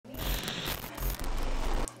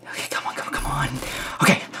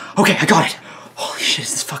Okay, I got it. Holy shit,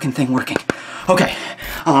 is this fucking thing working? Okay,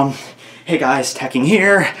 hey guys, Tekking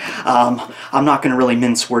here. I'm not gonna really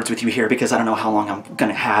mince words with you here because I don't know how long I'm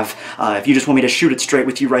gonna have. If you just want me to shoot it straight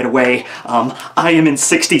with you right away, I am in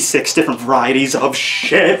 66 different varieties of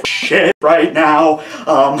shit right now.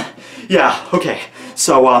 Yeah, okay.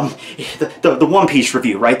 So, the One Piece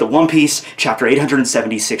review, right? The One Piece chapter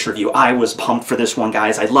 876 review. I was pumped for this one,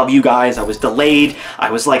 guys. I love you guys. I was delayed. I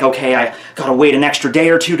was like, okay, I gotta wait an extra day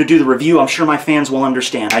or two to do the review. I'm sure my fans will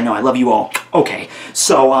understand. I know, I love you all. Okay,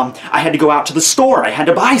 so, I had to go out to the store. I had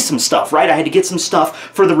to buy some stuff, right? I had to get some stuff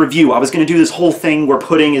for the review. I was gonna do this whole thing where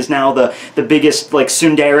Pudding is now the biggest, like,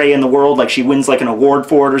 tsundere in the world. Like, she wins, like, an award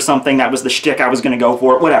for it or something. That was the shtick I was gonna go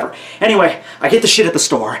for. Whatever. Anyway, I get the shit at the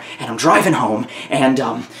store, and I'm driving home, and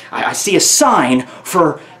I see a sign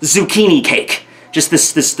for zucchini cake. Just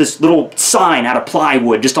this little sign out of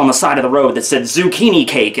plywood just on the side of the road that said zucchini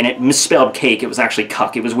cake, and it misspelled cake. It was actually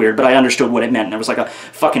cuck. It was weird, but I understood what it meant. And there was like a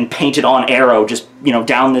fucking painted on arrow just, you know,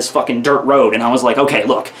 down this fucking dirt road. And I was like, okay,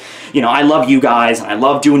 look, you know, I love you guys, and I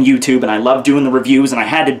love doing YouTube, and I love doing the reviews, and I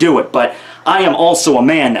had to do it, but I am also a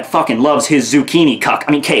man that fucking loves his zucchini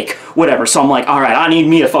cake, whatever. So I'm like, alright, I need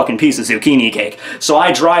me a fucking piece of zucchini cake. So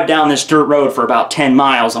I drive down this dirt road for about 10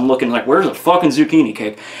 miles. I'm looking like, where's the fucking zucchini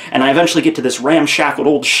cake? And I eventually get to this ramshackled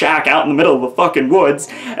old shack out in the middle of the fucking woods,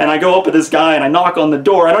 and I go up to this guy and I knock on the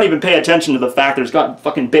door. I don't even pay attention to the fact there's got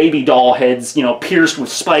fucking baby doll heads, you know, pierced with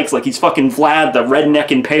spikes like he's fucking Vlad the redneck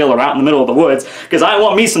impaler out in the middle of the woods, because I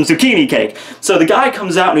want me some zucchini cake. So the guy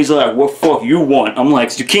comes out and he's like, what the fuck you want? I'm like,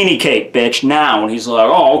 zucchini cake, bitch. Now. And he's like,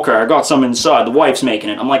 oh, okay, I got some inside. The wife's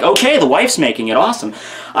making it. I'm like, okay, the wife's making it. Awesome.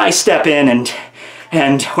 I step in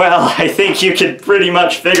and well, I think you could pretty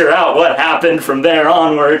much figure out what happened from there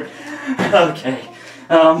onward. Okay.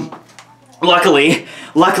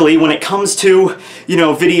 Luckily, when it comes to, you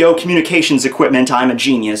know, video communications equipment, I'm a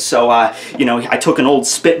genius. So, you know, I took an old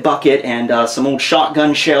spit bucket and some old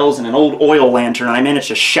shotgun shells and an old oil lantern, and I managed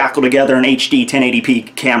to shackle together an HD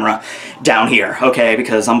 1080p camera down here, okay?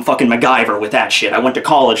 Because I'm fucking MacGyver with that shit. I went to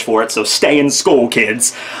college for it, so stay in school,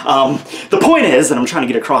 kids. The point is that I'm trying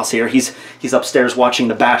to get across here. He's upstairs watching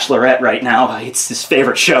The Bachelorette right now. It's his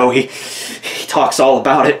favorite show. He talks all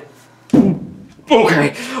about it.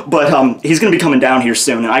 Okay, but he's gonna be coming down here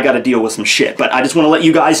soon, and I gotta deal with some shit. But I just want to let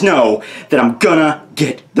you guys know that I'm gonna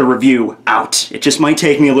get the review out. It just might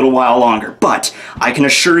take me a little while longer, but I can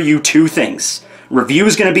assure you two things.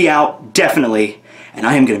 Review's gonna be out, definitely, and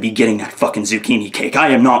I am gonna be getting that fucking zucchini cake. I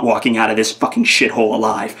am not walking out of this fucking shithole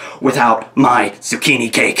alive without my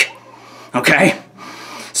zucchini cake. Okay?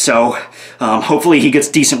 So, hopefully he gets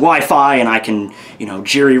decent Wi-Fi and I can, you know,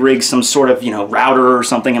 jerry-rig some sort of, you know, router or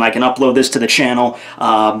something and I can upload this to the channel.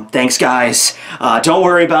 Thanks, guys. Don't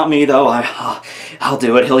worry about me, though. I'll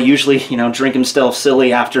do it. He'll usually, you know, drink himself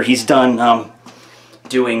silly after he's done,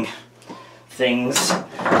 doing things.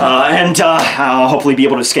 And I'll hopefully be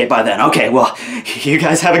able to escape by then. Okay, well, you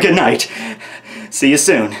guys have a good night. See you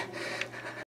soon.